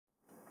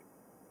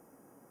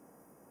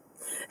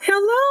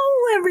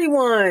Hello,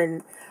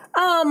 everyone.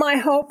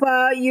 I hope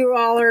you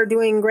all are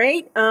doing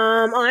great.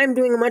 I'm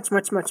doing much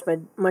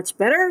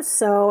better.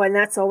 So, and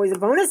that's always a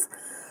bonus.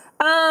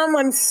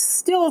 I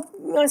still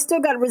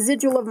got a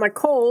residual of my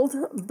cold,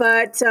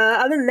 but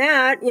other than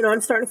that,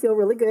 I'm starting to feel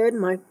really good.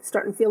 I'm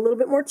starting to feel a little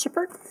bit more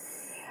chipper.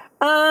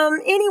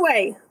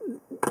 Anyway,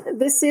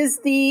 this is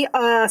the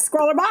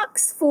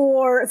Scrawlrbox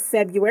for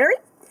February,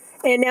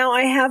 and now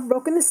I have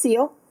broken the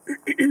seal,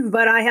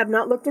 but I have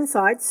not looked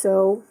inside,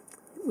 so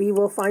we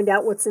will find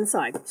out what's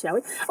inside, shall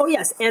we? Oh,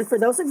 yes, and for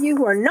those of you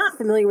who are not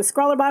familiar with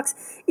Scrawlrbox,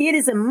 it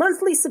is a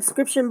monthly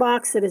subscription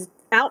box that is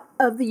out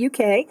of the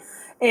UK,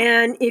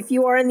 and if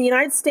you are in the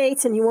United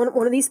States and you want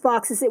one of these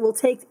boxes, it will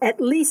take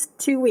at least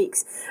 2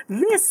 weeks.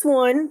 This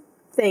one,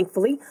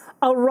 thankfully,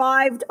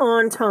 arrived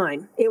on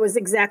time. It was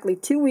exactly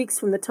 2 weeks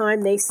from the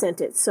time they sent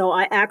it, so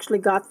I actually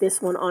got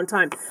this one on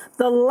time.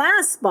 The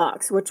last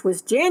box, which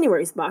was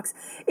January's box,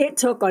 it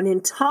took an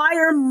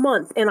entire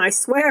month, and I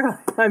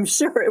swear, I'm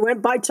sure it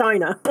went by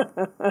China,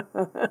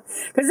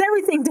 because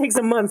everything takes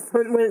a month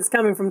when it's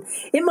coming from.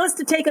 It must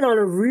have taken on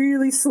a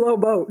really slow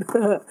boat,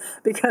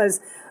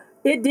 because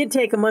it did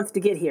take a month to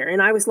get here,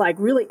 and I was like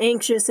really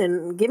anxious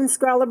and giving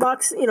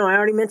Scrawlrbox, I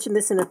already mentioned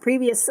this in a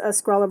previous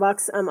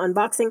Scrawlrbox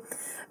unboxing,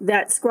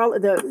 that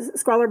the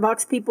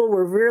Scrawlrbox people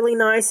were really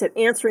nice at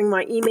answering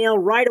my email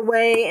right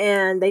away,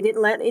 and they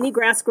didn't let any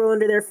grass grow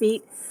under their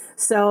feet,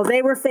 so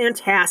they were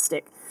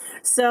fantastic.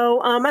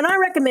 So, and I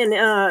recommend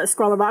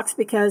Scrawlrbox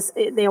because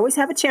they always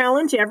have a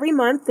challenge every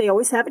month. They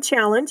always have a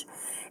challenge.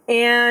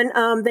 And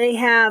they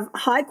have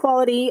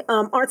high-quality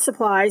art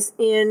supplies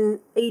in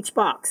each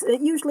box.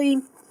 It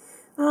usually,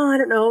 I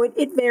don't know,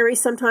 it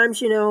varies. Sometimes,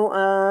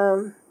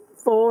 4,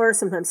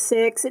 sometimes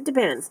 6. It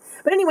depends.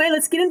 But anyway,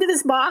 let's get into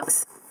this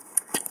box.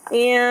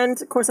 And,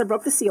 of course, I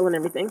broke the seal and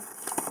everything.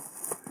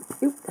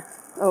 Oop.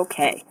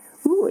 Okay.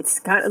 Ooh, it's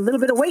got a little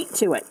bit of weight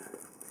to it.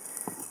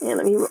 And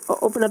let me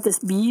open up this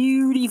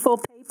beautiful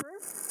paper.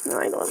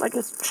 I like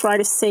to try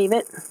to save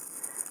it.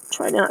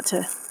 Try not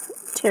to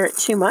tear it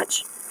too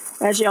much.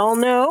 As you all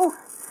know,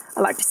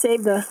 I like to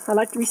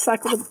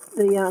recycle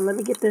let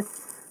me get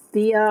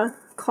the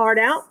card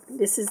out.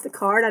 This is the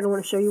card. I don't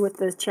want to show you what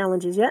the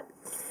challenge is yet.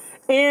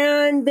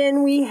 And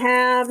then we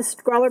have a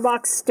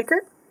Scrawlrbox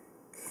sticker.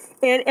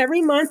 And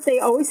every month they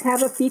always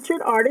have a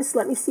featured artist.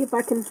 Let me see if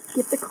I can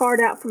get the card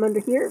out from under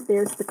here.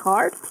 There's the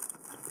card.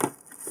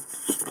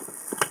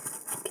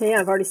 Okay,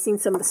 I've already seen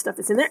some of the stuff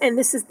that's in there. And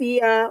this is the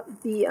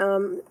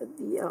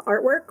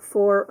artwork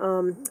for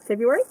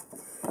February.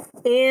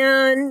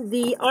 And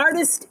the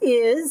artist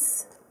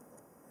is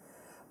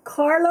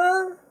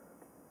Carla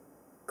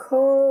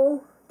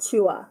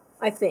Kochua,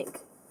 I think.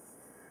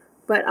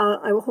 But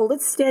I will hold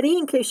it steady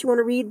in case you want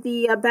to read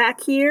the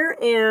back here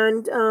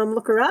and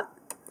look her up.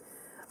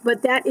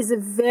 But that is a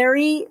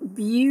very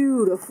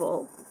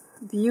beautiful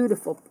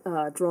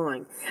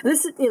drawing. And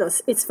this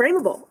is, it's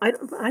frameable. I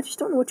just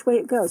don't know which way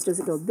it goes. Does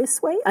it go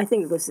this way? I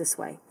think it goes this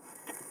way.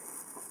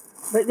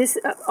 But this,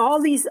 all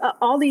these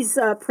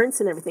prints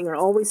and everything are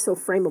always so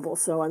frameable.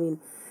 So I mean,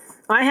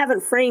 I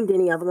haven't framed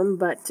any of them,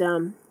 but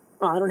well,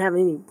 I don't have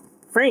any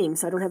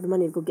frames. I don't have the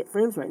money to go get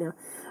frames right now.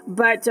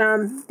 But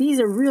these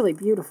are really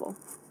beautiful.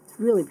 It's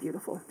really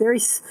beautiful.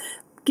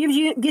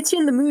 Gets you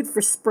in the mood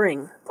for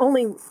spring.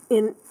 Only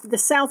in the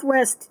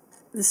Southwest,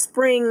 the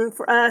spring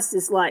for us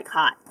is like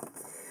hot.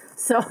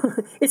 So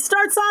it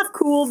starts off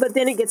cool, but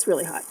then it gets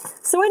really hot.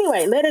 So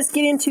anyway, let us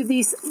get into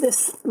this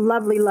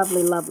lovely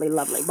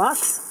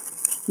box.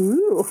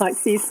 Ooh, I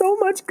see so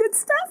much good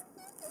stuff.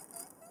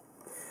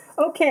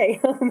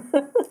 Okay.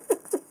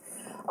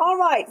 All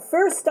right,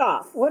 first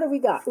off, what do we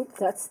got? Oops,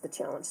 that's the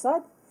challenge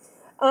side.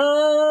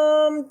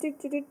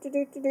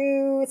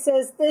 It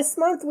says, this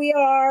month we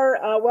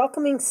are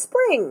welcoming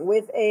spring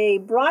with a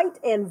bright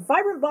and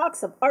vibrant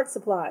box of art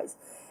supplies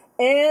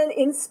and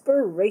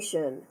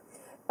inspiration.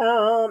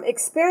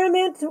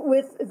 Experiment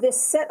with this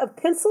set of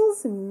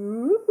pencils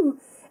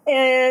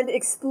and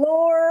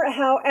explore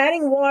how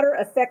adding water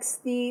affects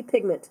the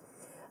pigment.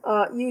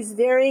 Use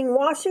varying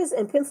washes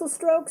and pencil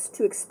strokes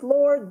to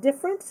explore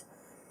different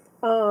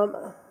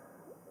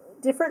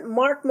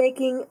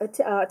mark-making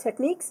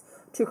techniques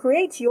to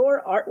create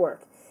your artwork.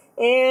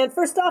 And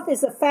first off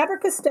is a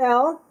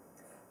Faber-Castell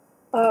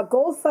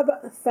Gold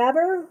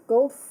Faber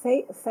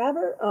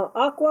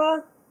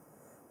Aqua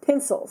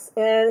pencils,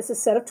 and it's a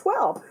set of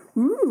 12.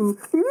 Ooh.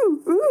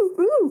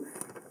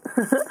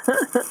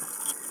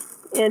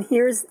 And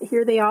here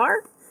they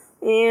are.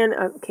 And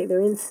okay, they're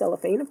in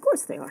cellophane. Of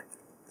course they are.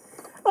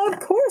 Of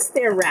course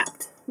they're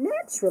wrapped.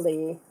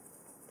 Naturally.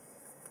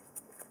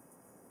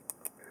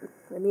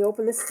 Let me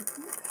open this.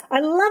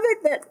 I love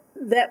it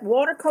that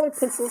watercolor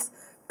pencils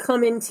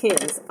come in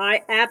tins.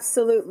 I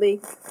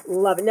absolutely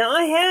love it. Now,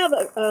 I have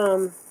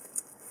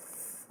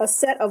a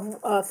set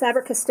of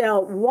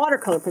Faber-Castell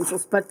watercolor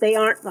pencils, but they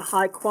aren't the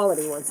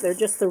high-quality ones. They're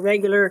just the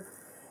regular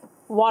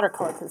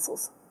watercolor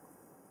pencils.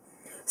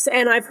 So,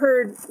 and I've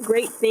heard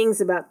great things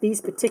about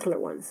these particular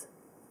ones.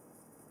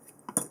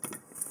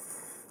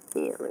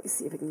 And let me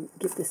see if I can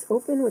get this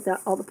open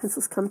without all the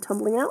pencils come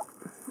tumbling out.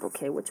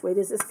 Okay, which way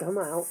does this come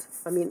out?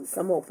 I mean,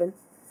 come open.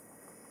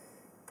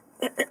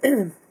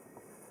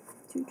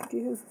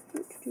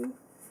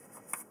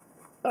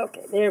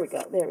 Okay, there we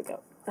go, there we go.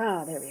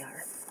 Ah, there we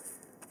are.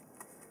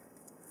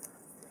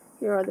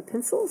 Here are the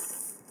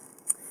pencils.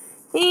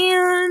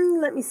 And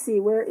let me see,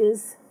 where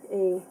is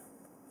a...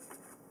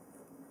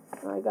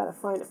 I gotta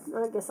find it.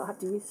 I guess I'll have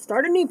to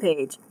start a new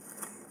page.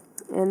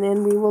 And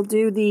then we will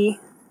do the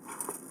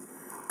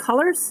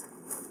colors.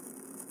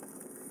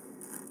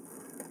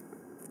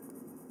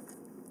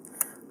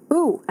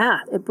 Ooh,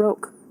 it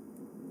broke.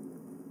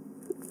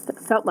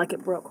 Felt like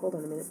it broke. Hold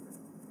on a minute.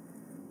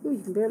 Ooh,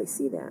 you can barely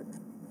see that.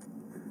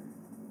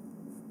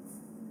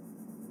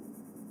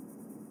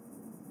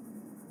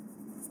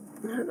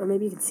 I don't know,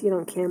 maybe you can see it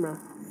on camera.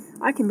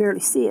 I can barely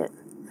see it.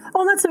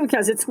 Oh, that's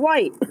because it's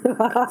white.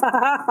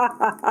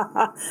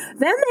 That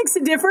makes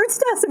a difference,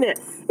 doesn't it?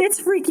 It's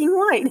freaking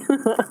white.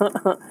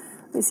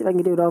 Let me see if I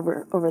can do it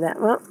over that.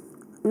 Well,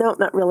 no,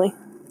 not really.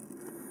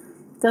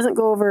 Doesn't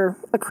go over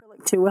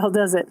acrylic too well,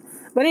 does it?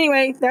 But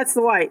anyway, that's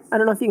the white. I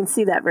don't know if you can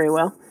see that very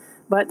well,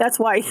 but that's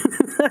white.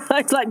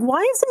 It's like,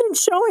 why isn't it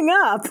showing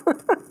up?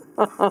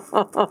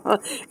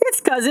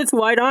 It's because it's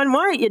white on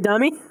white, you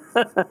dummy.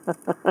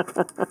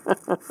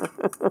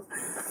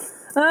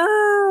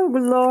 Oh,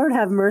 Lord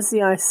have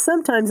mercy.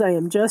 Sometimes I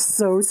am just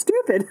so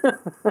stupid.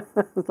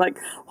 Like,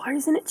 why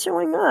isn't it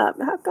showing up?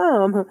 How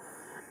come?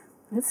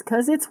 It's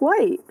because it's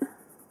white.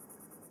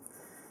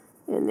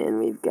 And then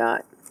we've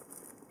got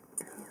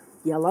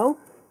yellow,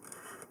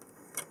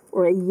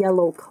 or a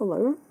yellow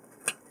color.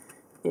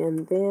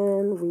 And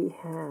then we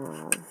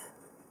have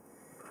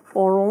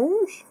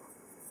orange.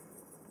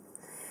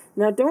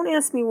 Now, don't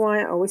ask me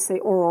why I always say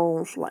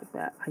orange like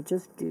that. I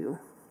just do.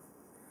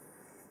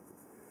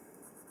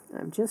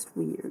 I'm just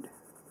weird.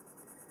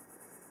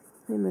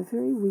 I'm a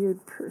very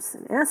weird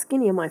person. Ask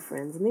any of my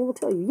friends, and they will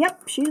tell you,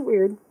 yep, she's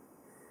weird.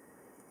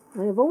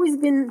 I have always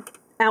been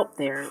out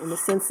there in the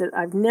sense that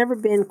I've never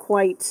been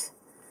quite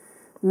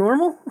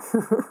normal.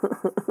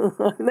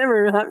 I've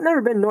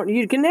never been normal.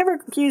 You can never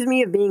accuse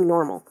me of being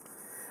normal.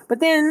 But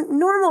then,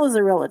 normal is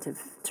a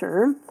relative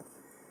term.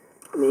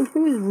 I mean,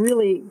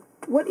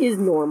 what is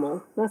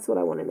normal? That's what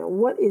I want to know.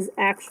 What is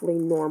actually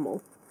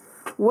normal?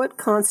 What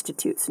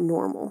constitutes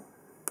normal?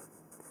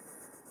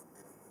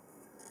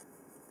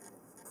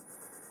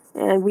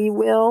 And we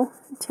will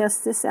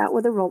test this out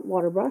with a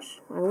water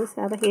brush. I always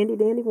have a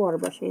handy-dandy water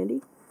brush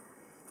handy.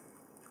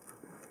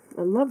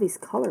 I love these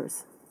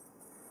colors.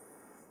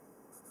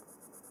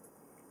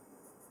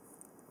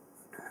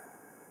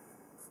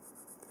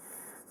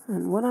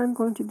 And what I'm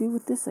going to do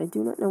with this, I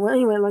do not know. Well,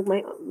 anyway,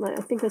 like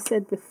I think I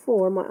said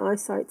before, my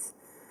eyesight's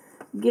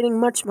getting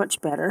much,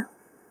 much better.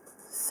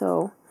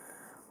 So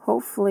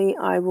hopefully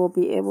I will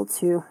be able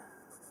to,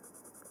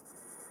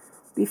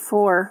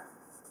 before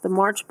the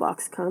March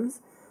box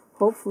comes,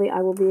 hopefully I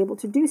will be able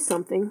to do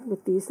something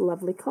with these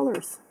lovely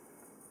colors.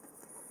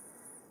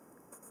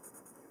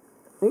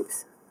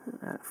 Oops,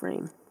 out of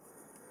frame.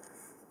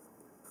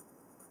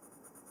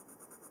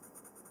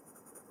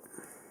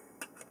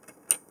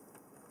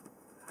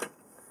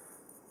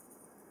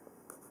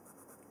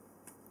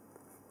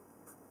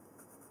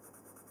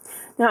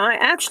 Now I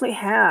actually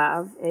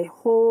have a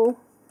whole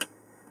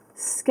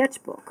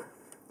sketchbook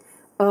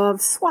of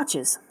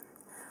swatches.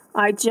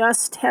 I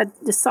just had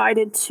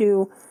decided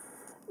to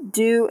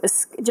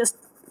just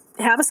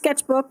have a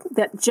sketchbook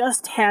that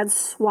just had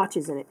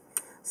swatches in it,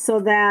 so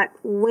that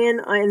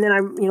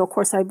of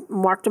course I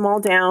marked them all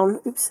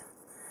down. Oops,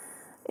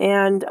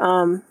 and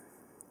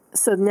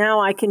so now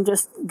I can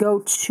just go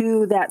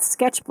to that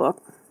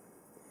sketchbook,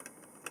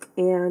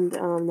 and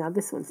now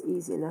this one's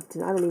easy enough I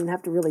don't even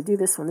have to really do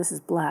this one. This is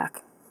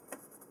black.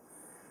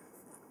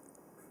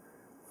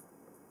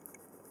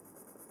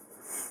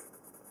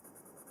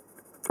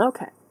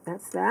 Okay,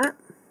 that's that.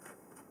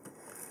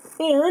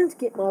 And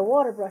get my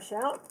water brush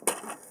out.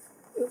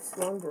 Oops,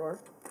 wrong drawer.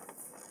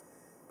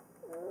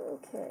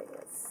 Okay,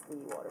 that's the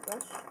water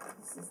brush.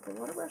 This is the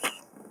water brush.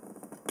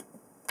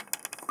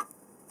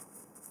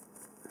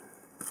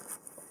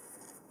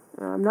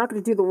 I'm not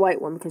going to do the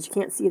white one because you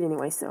can't see it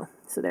anyway, so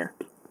there.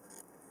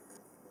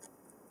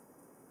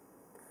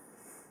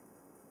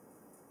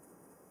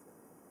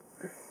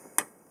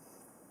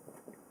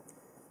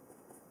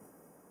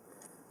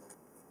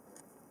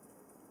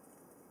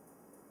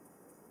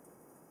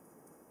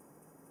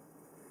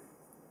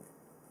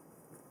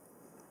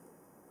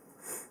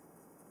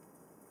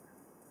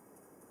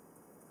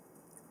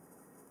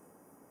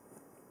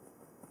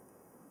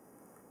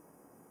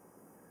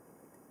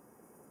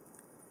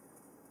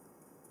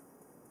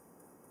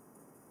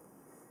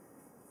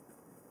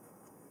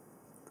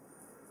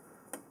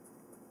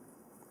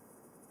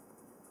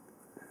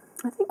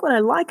 I think what I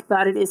like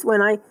about it is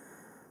when I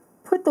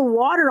put the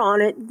water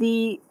on it,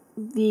 the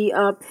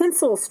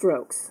pencil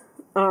strokes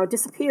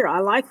disappear.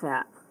 I like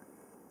that.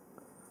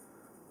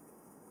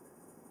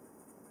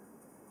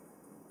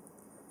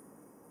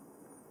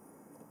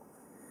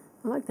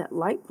 I like that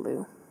light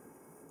blue.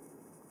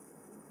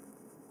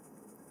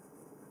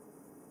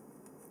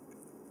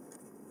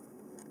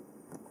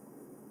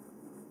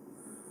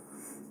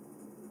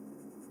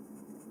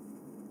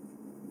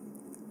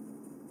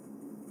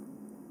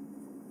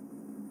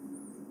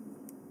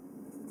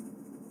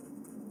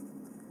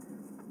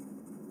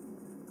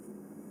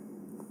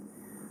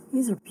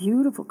 These are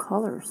beautiful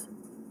colors.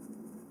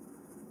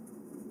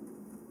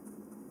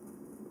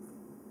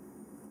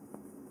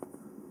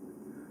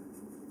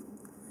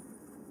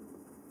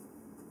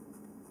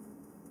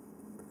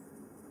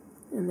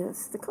 And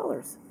that's the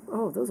colors.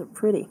 Oh, those are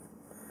pretty.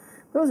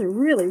 Those are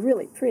really,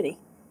 really pretty.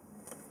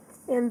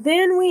 And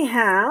then we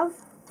have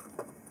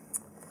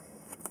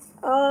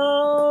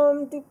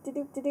a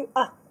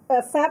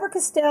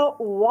Faber-Castell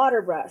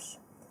water brush.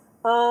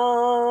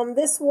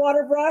 This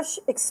water brush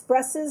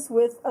expresses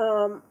with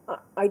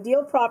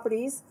ideal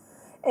properties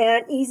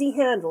and easy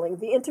handling.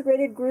 The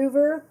integrated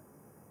groover,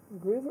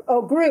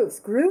 grooves,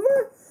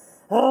 groover?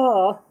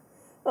 Oh,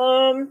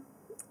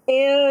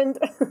 and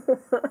I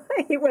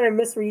hate when I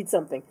misread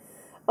something.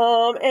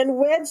 And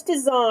wedge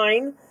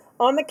design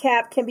on the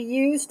cap can be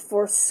used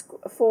for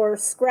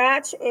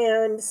scratch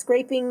and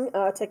scraping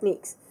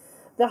techniques.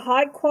 The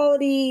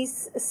high-quality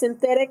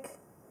synthetic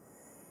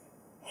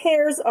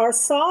hairs are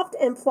soft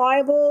and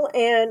pliable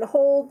and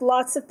hold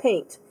lots of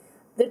paint.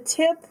 The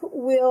tip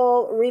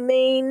will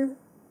remain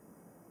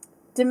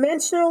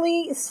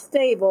dimensionally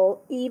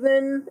stable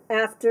even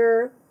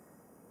after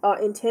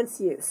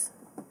intense use.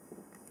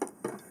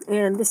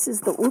 And this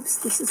is the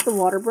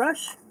water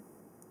brush.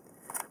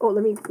 Oh,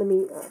 let me put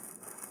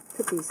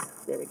these.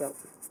 There we go.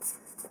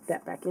 Put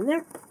that back in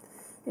there.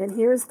 And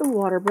here's the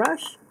water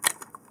brush.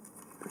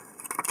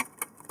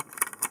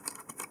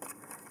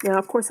 Now,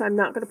 of course, I'm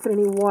not going to put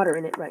any water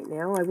in it right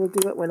now. I will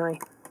do it when I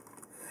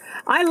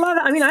love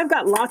it. I mean, I've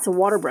got lots of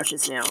water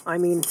brushes now. I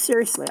mean,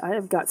 seriously, I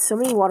have got so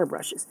many water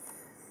brushes.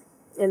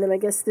 And then I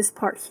guess this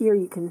part here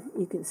you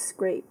can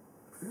scrape.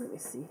 Let me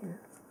see here.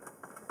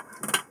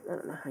 I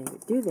don't know how you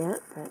would do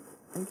that, but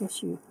I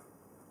guess you...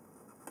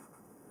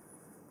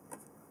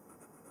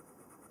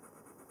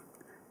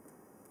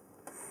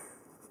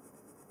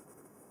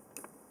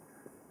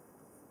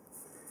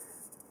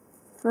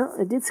 Well,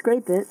 I did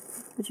scrape it,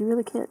 but you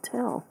really can't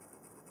tell.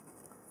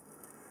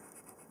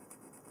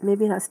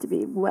 Maybe it has to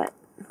be wet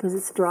because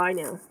it's dry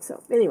now.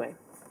 So anyway.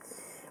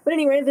 But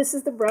anyway, this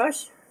is the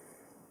brush.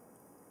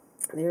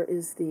 There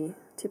is the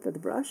tip of the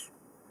brush.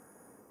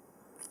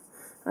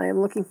 I am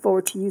looking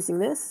forward to using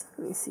this.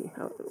 Let me see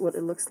what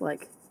it looks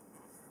like.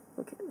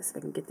 Okay, let's see if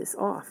I can get this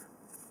off.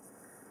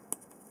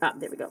 Ah,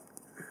 there we go.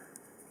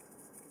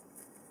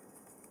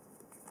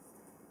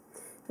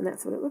 And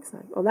that's what it looks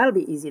like. Oh, that'll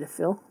be easy to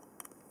fill.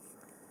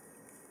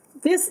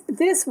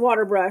 This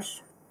water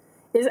brush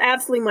is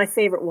absolutely my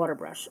favorite water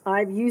brush.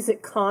 I use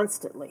it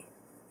constantly.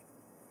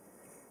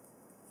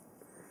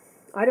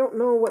 I don't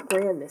know what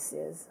brand this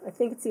is. I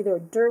think it's either a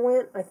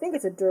Derwent. I think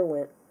it's a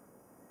Derwent.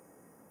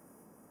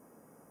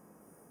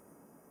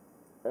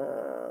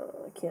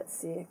 I can't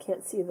see. I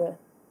can't see the...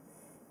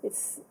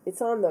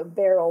 It's on the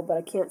barrel, but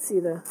I can't see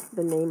the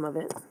name of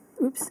it.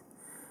 Oops.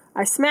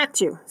 I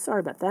smacked you. Sorry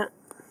about that.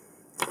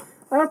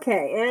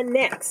 Okay, and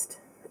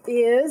next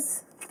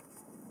is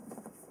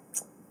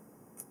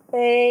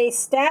a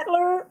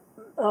Staedtler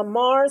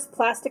Mars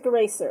plastic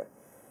eraser.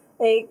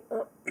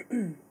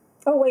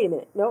 Oh, wait a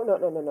minute.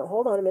 No.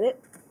 Hold on a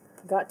minute.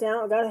 Got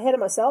ahead of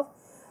myself.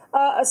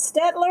 A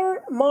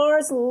Staedtler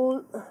Mars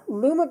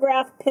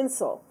Lumograph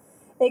pencil.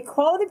 A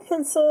quality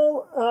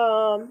pencil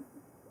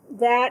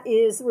that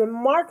is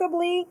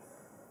remarkably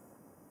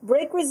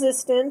break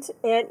resistant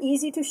and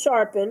easy to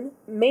sharpen,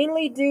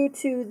 mainly due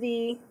to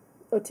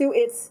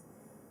its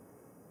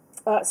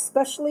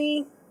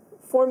specially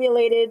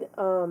formulated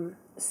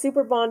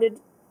super bonded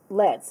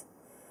leads.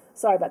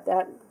 Sorry about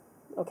that.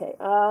 Okay,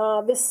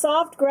 the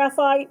soft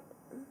graphite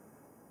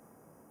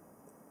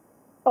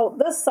of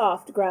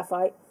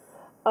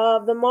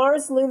the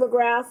Mars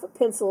Lumograph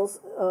pencils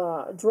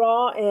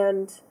draw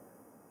and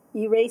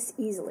erase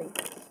easily.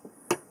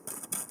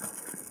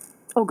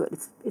 Oh, good.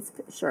 It's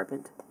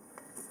sharpened.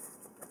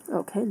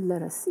 Okay,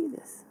 let us see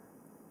this.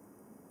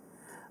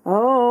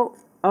 Oh!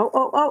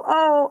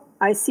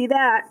 I see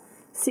that.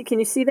 See, can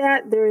you see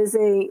that? There is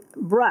a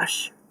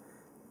brush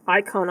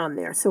icon on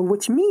there. So,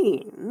 which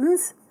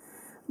means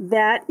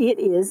that it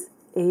is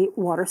a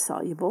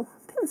water-soluble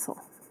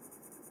pencil.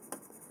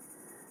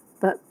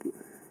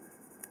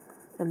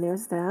 And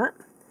there's that.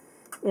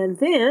 And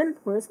then,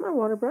 where's my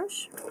water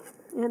brush?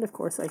 And, of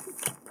course, I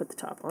put the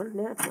top on,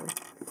 naturally.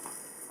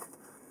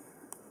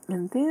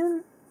 And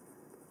then,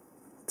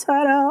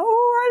 ta-da!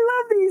 Oh, I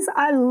love these.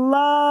 I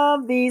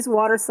love these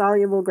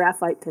water-soluble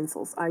graphite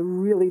pencils. I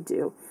really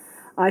do.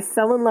 I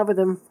fell in love with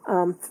them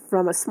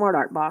from a Smart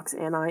Art box,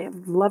 and I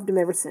have loved them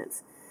ever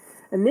since.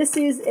 And this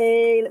is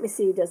a, let me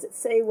see, does it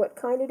say what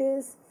kind it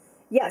is?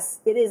 Yes,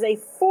 it is a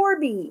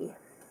 4B.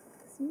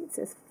 See, it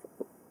says,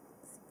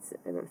 I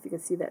don't know if you can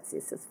see that. See,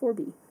 it says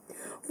 4B.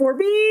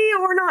 4B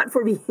or not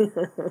 4B.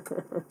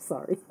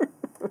 Sorry.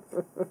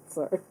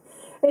 Sorry.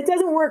 It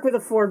doesn't work with a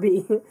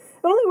 4B. It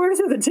only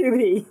works with a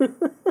 2B.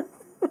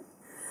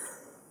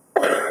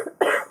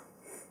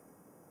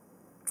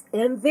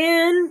 And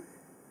then,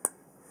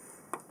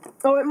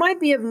 oh, it might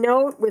be of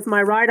note with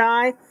my right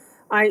eye.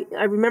 I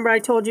remember I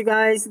told you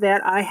guys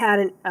that I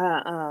had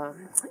a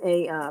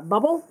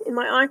bubble in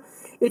my eye.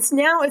 It's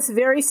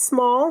very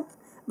small,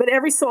 but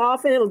every so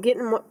often it'll get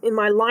in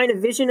my line of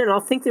vision, and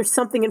I'll think there's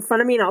something in front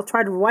of me, and I'll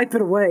try to wipe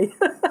it away.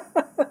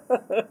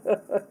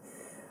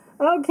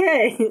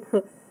 Okay.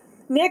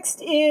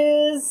 Next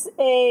is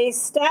a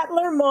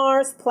Staedtler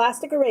Mars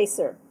plastic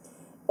eraser.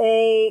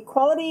 A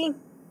quality,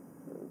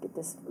 get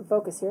this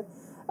focus here,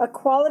 a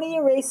quality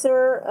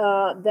eraser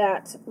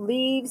that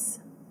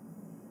leaves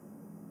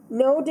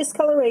no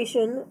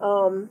discoloration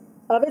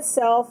of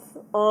itself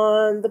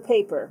on the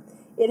paper.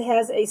 It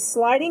has a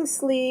sliding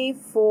sleeve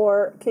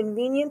for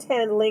convenient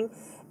handling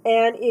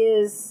and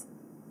is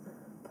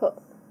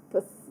phthalate?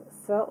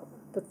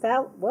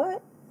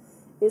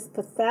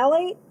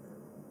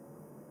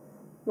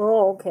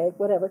 Oh, okay,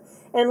 whatever.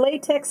 And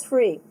latex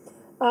free.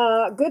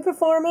 Good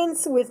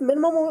performance with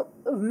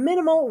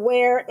minimal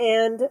wear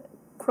and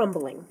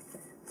crumbling.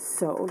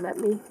 So let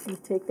me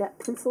take that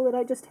pencil that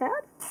I just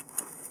had,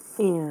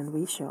 and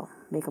we shall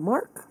make a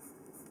mark.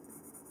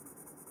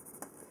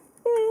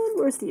 And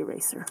where's the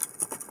eraser?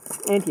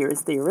 And here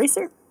is the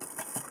eraser.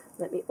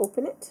 Let me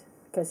open it,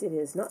 because it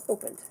is not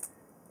opened.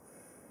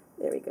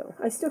 There we go.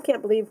 I still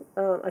can't believe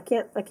I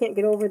can't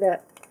get over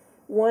that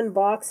one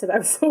box that I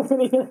was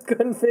opening and I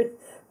couldn't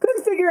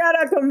figure out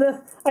how come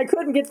I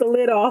couldn't get the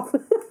lid off.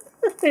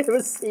 It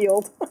was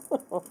sealed.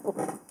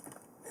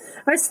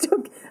 I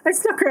still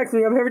cracks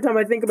me up every time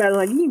I think about it.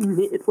 Like, you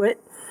nitwit.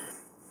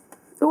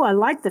 Oh, I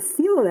like the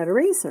feel of that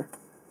eraser.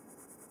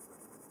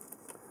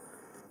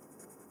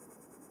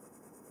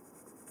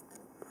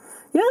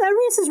 Yeah, that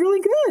eraser is really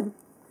good.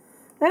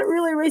 That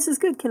really erases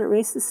good. Can it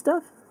erase this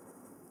stuff?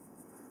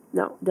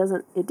 No, it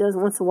doesn't. It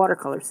doesn't. Once the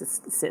watercolor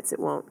sits, it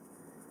won't.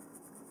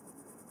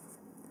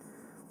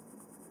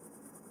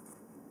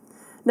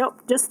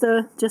 Nope, just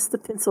the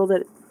pencil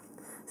that.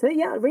 So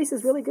yeah, erase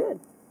is really good.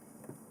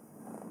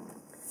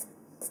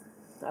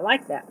 I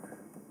like that.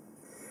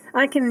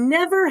 I can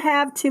never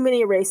have too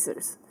many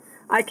erasers.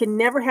 I can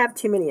never have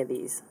too many of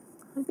these.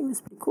 I think this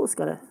is pretty cool. It's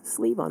got a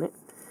sleeve on it,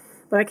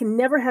 but I can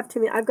never have too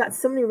many. I've got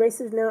so many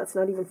erasers now. It's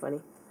not even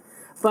funny.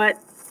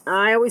 But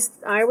I always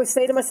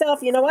say to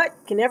myself, you know what?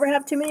 Can never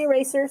have too many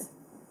erasers.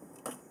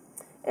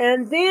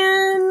 And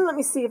then let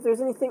me see if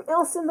there's anything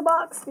else in the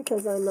box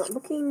because I'm not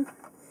looking.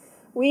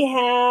 We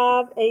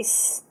have a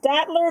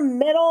Staedtler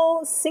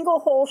metal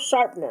single-hole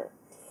sharpener.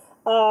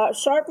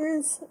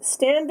 Sharpens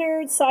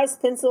standard size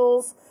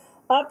pencils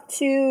up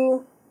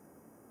to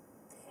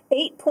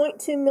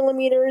 8.2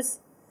 millimeters.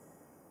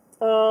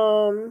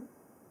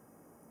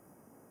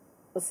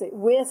 Let's see,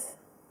 with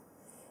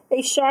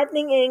a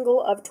sharpening angle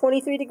of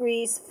 23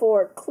 degrees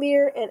for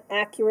clear and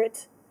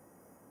accurate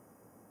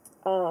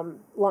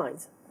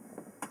lines.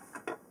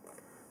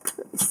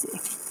 Let me see.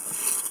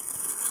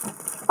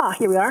 Ah,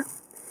 here we are.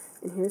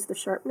 And here's the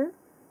sharpener.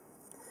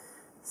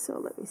 So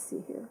let me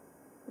see here.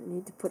 I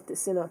need to put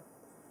this in a,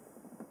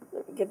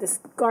 let me get this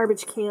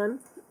garbage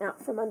can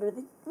out from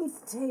underneath the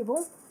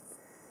table.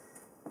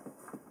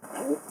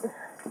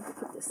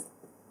 Put this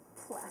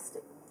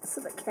plastic so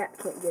the cat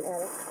can't get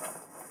at it.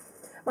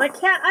 My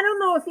cat, I don't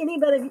know if any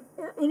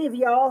of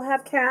y'all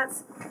have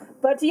cats,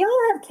 but do y'all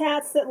have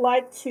cats that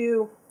like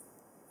to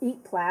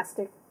eat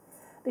plastic?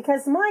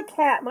 Because my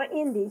cat, my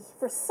Indy,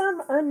 for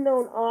some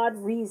unknown odd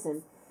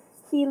reason,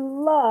 he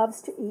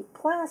loves to eat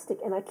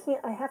plastic, and I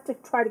have to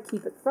try to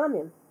keep it from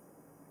him.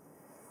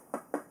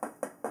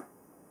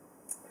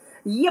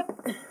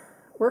 Yep.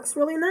 Works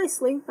really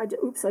nicely. Here,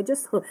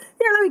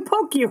 let me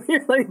poke you.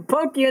 Here, let me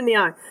poke you in the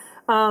eye.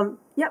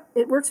 Yep,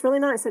 it works really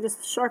nice. I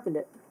just sharpened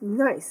it.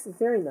 Nice.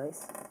 Very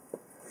nice.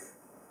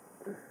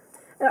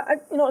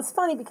 It's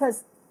funny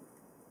because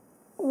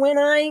when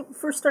I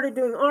first started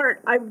doing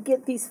art, I would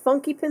get these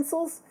funky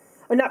pencils.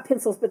 Or not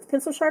pencils, but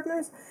pencil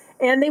sharpeners.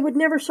 And they would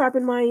never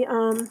sharpen my,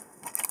 and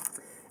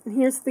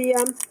here's the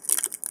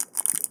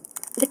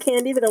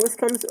candy that always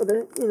comes, or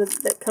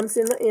that comes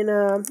in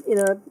a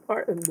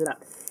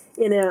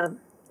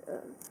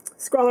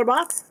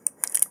Scrawlrbox.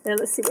 And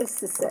let's see, what does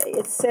this say?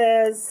 It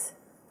says,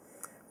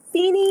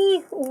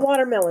 Feeny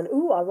Watermelon.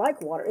 Ooh, I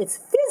like water. It's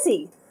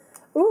fizzy.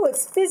 Ooh,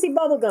 it's fizzy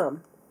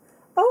bubblegum.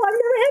 Oh, I've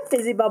never had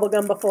fizzy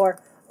bubblegum before.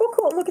 Oh,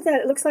 cool. Look at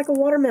that. It looks like a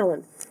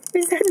watermelon.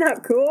 Is that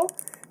not cool?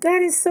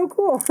 That is so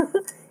cool.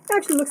 It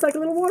actually looks like a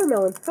little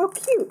watermelon. How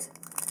cute.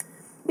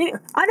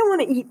 I don't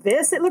want to eat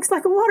this. It looks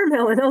like a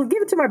watermelon. I'll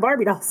give it to my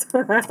Barbie dolls.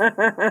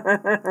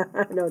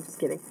 No, just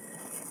kidding.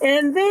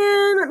 And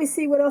then, let me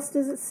see, what else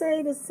does it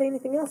say? Does it say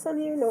anything else on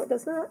here? No, it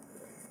does not.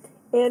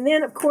 And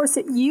then, of course,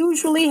 it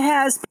usually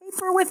has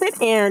paper with it.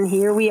 And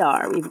here we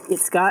are.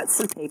 It's got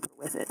some paper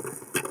with it.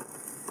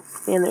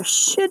 And there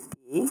should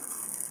be...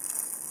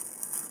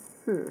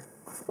 And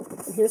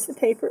here's the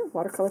paper,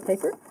 watercolor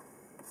paper.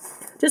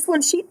 Just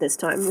one sheet this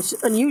time, which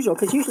is unusual,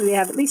 because usually they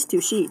have at least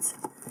 2 sheets.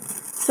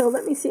 So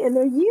let me see, and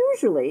there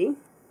usually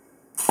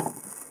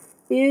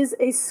is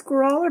a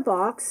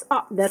Scrawlrbox.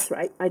 Ah, that's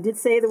right. I did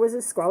say there was a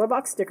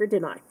Scrawlrbox sticker,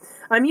 didn't I?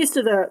 I'm used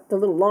to the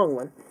little long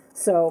one.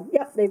 So,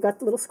 yep, they've got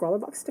the little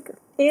Scrawlrbox sticker.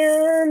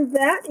 And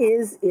that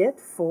is it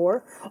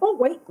for... Oh,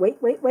 wait.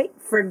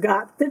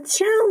 Forgot the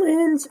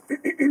challenge.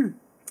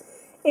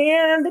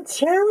 And the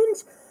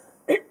challenge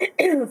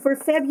for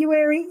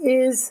February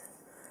is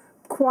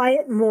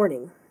quiet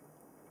morning.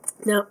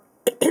 Now,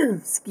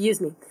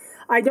 excuse me.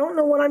 I don't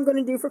know what I'm going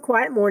to do for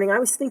quiet morning. I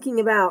was thinking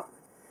about,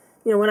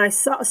 when I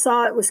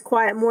saw it was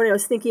quiet morning, I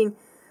was thinking,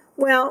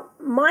 well,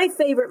 my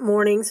favorite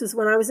mornings was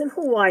when I was in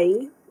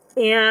Hawaii,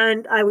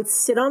 and I would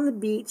sit on the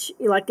beach,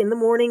 like in the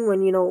morning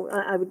when,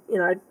 I would,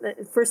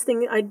 first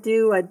thing I'd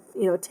do, I'd,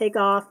 take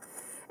off,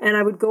 and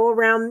I would go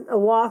around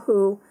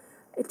Oahu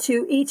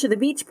to each of the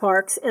beach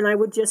parks, and I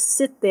would just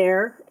sit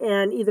there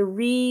and either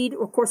read,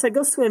 or of course I'd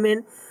go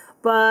swimming,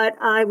 but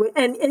I would,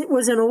 and it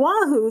was in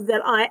Oahu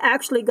that I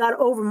actually got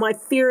over my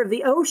fear of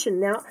the ocean.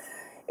 Now,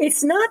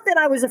 it's not that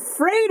I was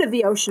afraid of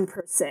the ocean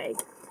per se.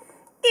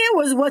 It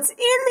was what's in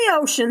the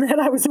ocean that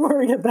I was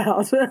worried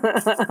about.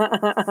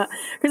 Because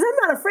I'm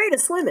not afraid of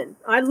swimming.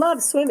 I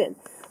love swimming.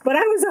 But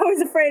I was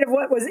always afraid of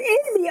what was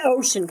in the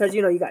ocean. Because,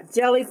 you got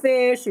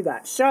jellyfish, you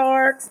got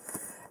sharks.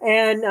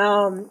 And,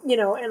 and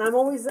I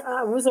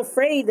was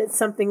afraid that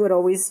something would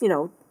always,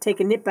 take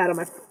a nip out of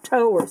my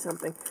toe or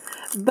something.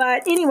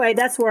 But anyway,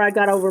 that's where I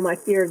got over my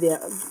fear of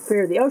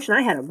the ocean.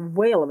 I had a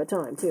whale of a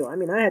time, too. I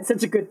mean, I had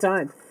such a good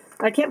time.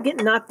 I kept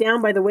getting knocked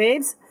down by the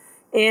waves.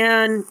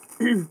 And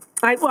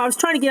I was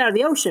trying to get out of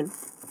the ocean.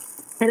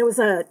 And it was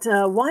at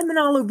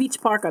Waimanalo Beach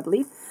Park, I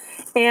believe.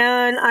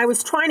 And I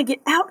was trying to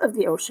get out of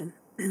the ocean.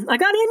 I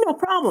got in, no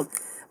problem.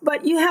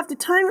 But you have to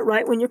time it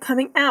right when you're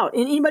coming out.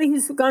 And anybody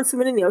who's gone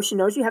swimming in the ocean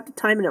knows you have to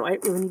time it right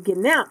when you're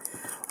getting out.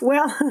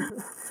 Well,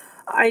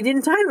 I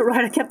didn't time it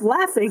right. I kept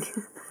laughing.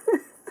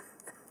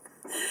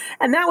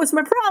 And that was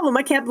my problem.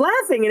 I kept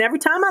laughing. And every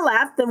time I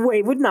laughed, the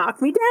wave would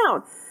knock me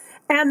down.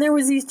 And there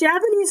was these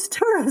Japanese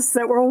tourists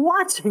that were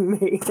watching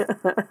me.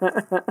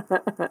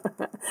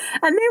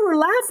 And they were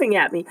laughing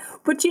at me.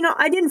 But,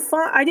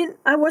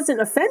 I wasn't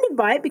offended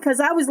by it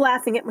because I was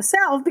laughing at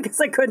myself because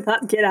I could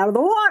not get out of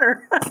the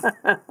water.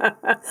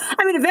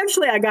 I mean,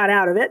 eventually I got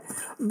out of it.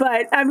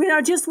 But,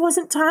 I just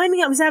wasn't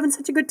timing. I was having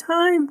such a good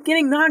time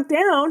getting knocked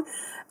down.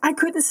 I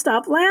couldn't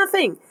stop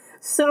laughing.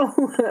 So,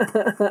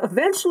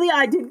 eventually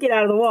I did get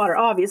out of the water.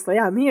 Obviously,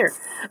 I'm here.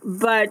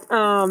 But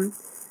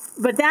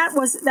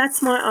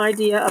that's my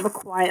idea of a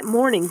quiet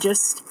morning.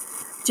 Just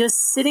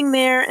sitting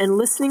there and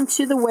listening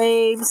to the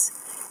waves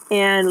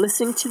and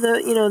listening to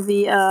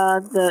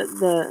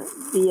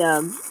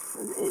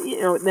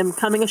them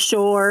coming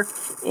ashore.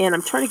 And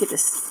I'm trying to get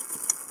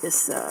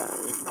this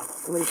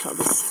what do you call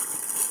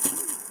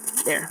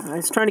this? There. I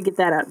was trying to get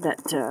that out,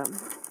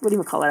 what do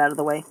you call it, out of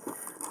the way?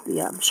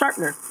 The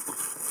sharpener.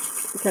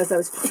 Because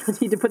I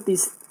need to put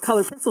these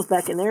colored pencils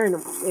back in there, and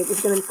it was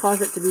going to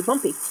cause it to be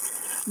bumpy.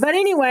 But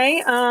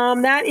anyway,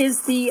 that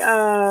is the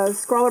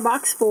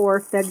Scrawlrbox for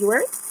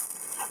February.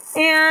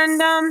 And,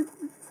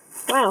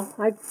 wow,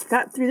 I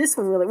got through this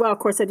one really well. Of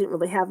course, I didn't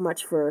really have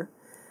much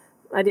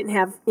I didn't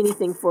have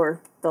anything for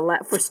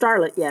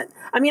Starlet yet.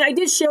 I mean, I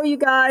did show you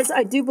guys,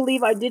 I do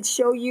believe I did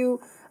show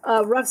you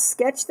a rough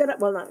sketch kind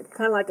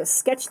of like a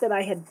sketch that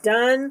I had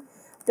done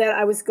that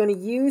I was going to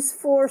use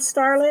for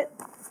Starlet.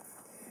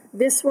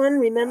 This one,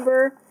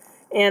 remember?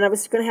 And I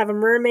was going to have a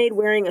mermaid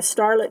wearing a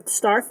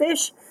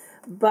starfish.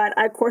 But,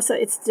 of course,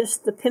 it's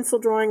just the pencil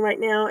drawing right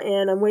now,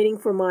 and I'm waiting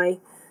for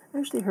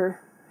actually, her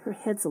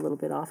head's a little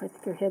bit off. I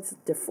think her head's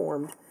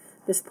deformed.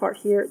 This part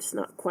here, it's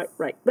not quite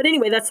right. But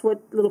anyway, that's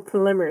what little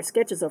preliminary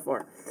sketches are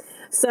for.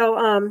 So,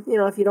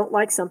 if you don't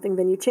like something,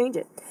 then you change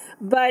it.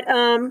 But,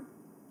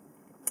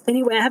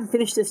 anyway, I haven't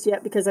finished this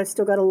yet because I've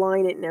still got to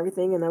line it and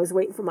everything, and I was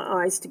waiting for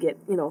my eyes to get,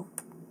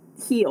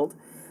 healed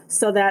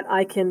so that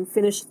I can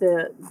finish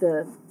the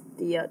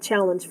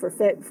challenge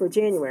for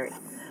January.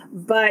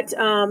 But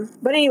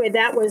anyway,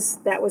 that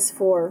was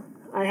for,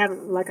 I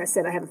haven't, like I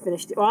said, I haven't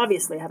finished it. Well,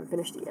 obviously, I haven't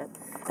finished it yet.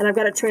 And I've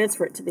got to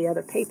transfer it to the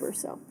other paper,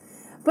 so.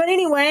 But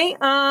anyway,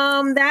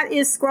 that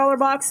is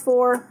Scrawlrbox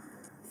for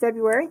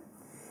February.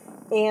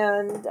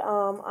 And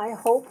I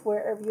hope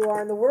wherever you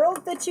are in the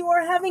world that you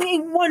are having a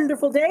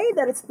wonderful day,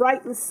 that it's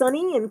bright and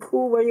sunny and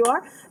cool where you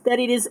are, that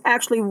it is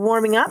actually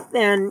warming up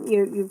and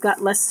you've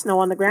got less snow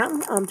on the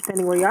ground,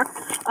 depending where you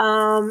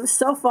are.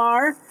 So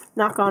far,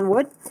 knock on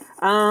wood,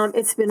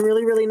 it's been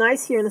really, really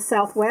nice here in the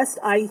Southwest.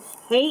 I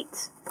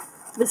hate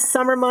the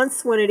summer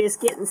months when it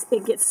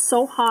gets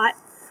so hot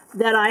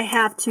that I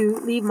have to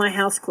leave my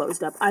house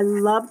closed up. I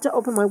love to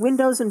open my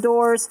windows and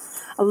doors.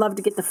 I love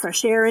to get the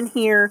fresh air in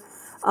here.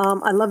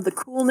 I love the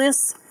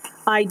coolness.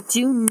 I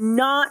do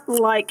not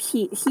like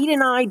heat. Heat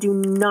and I do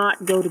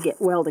not go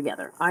well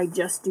together. I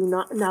just do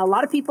not. Now, a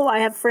lot of people, I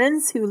have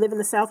friends who live in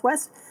the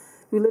Southwest,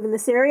 who live in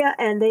this area,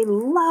 and they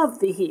love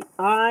the heat.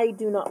 I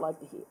do not like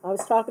the heat. I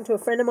was talking to a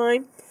friend of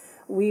mine.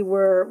 What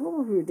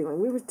were we doing?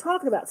 We were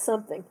talking about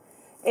something.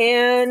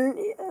 And,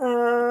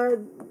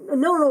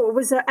 no, it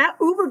was an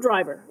Uber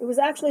driver. It was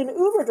actually an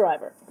Uber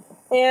driver.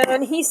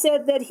 And he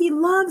said that he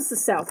loves the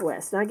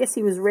Southwest. And I guess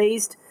he was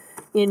raised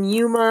in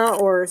Yuma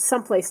or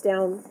someplace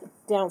down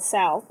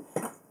south.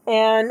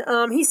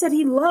 And he said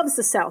he loves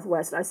the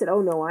Southwest. I said,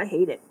 oh, no, I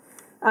hate it.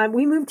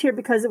 We moved here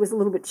because it was a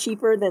little bit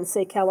cheaper than,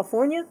 say,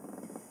 California.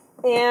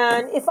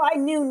 And if I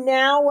knew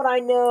now what I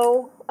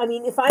know, I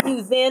mean, if I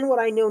knew then what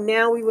I know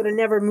now, we would have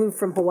never moved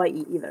from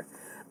Hawaii either.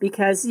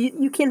 Because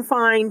you can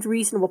find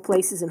reasonable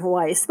places in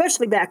Hawaii,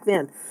 especially back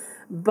then.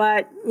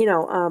 But, you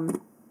know,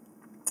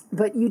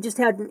 but you just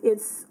had,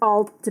 it's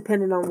all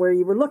dependent on where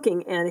you were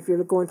looking. And if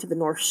you're going to the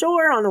North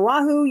Shore on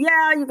Oahu,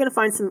 yeah, you're going to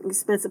find some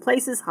expensive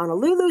places.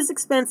 Honolulu's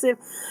expensive.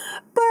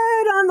 But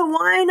on the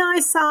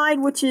Waianae side,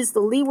 which is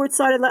the leeward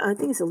side of the, I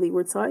think it's the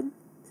leeward side.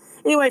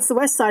 Anyway, it's the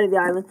west side of the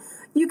island.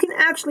 You can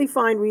actually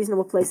find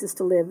reasonable places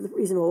to live,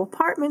 reasonable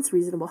apartments,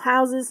 reasonable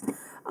houses.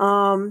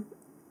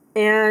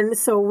 And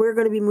so we're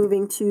going to be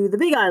moving to the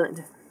Big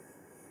Island.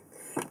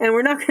 And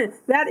we're not going to,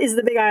 that is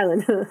the Big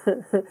Island.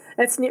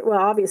 That's near, well,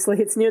 obviously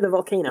it's near the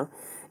volcano.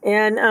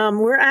 And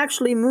we're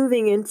actually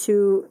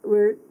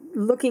we're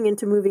looking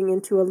into moving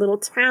into a little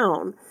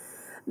town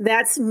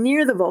that's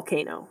near the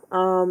volcano.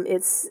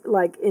 It's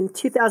like in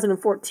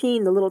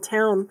 2014, the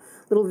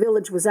little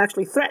village was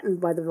actually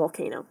threatened by the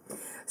volcano.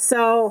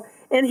 So,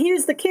 and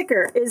here's the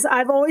kicker, is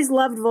I've always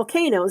loved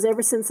volcanoes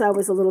ever since I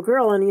was a little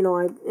girl. And, you know,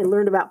 I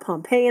learned about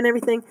Pompeii and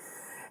everything.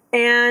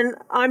 And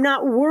I'm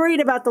not worried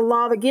about the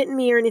lava getting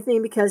me or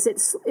anything because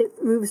it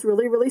moves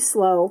really, really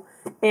slow.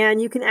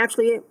 And you can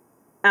actually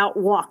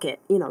outwalk it.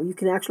 You know, you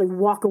can actually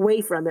walk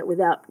away from it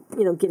without,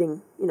 you know,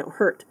 getting, you know,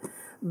 hurt.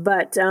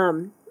 But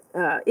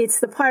it's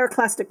the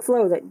pyroclastic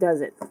flow that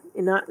does it.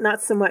 And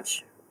not so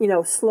much, you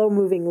know,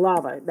 slow-moving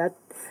lava.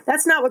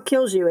 That's not what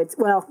kills you. It's,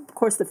 well, of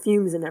course, the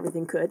fumes and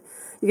everything could.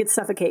 You could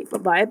suffocate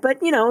by it.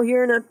 But, you know,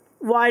 you're in a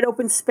wide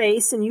open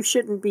space and you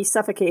shouldn't be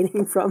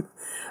suffocating from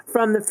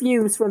the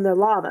fumes from the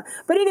lava.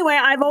 But anyway,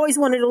 I've always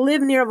wanted to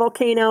live near a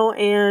volcano,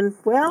 and,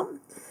 well,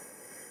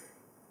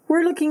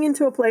 we're looking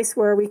into a place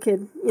where we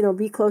could, you know,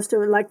 be close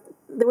to it. Like,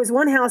 there was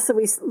one house that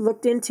we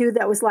looked into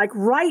that was like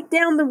right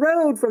down the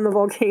road from the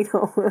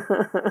volcano.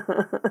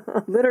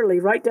 Literally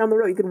right down the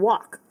road. You could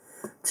walk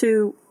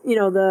to, you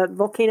know, the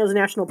Volcanoes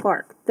National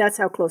Park. That's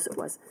how close it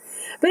was.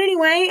 But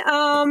anyway,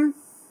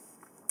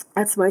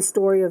 that's my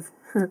story of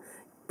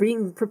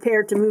being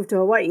prepared to move to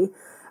Hawaii.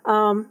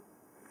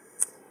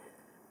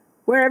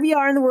 Wherever you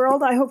are in the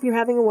world, I hope you're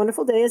having a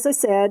wonderful day, as I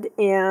said.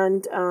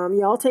 And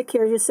you all take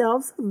care of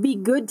yourselves. Be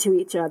good to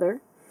each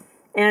other.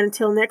 And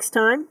until next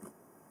time,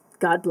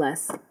 God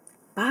bless.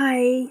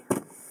 Bye.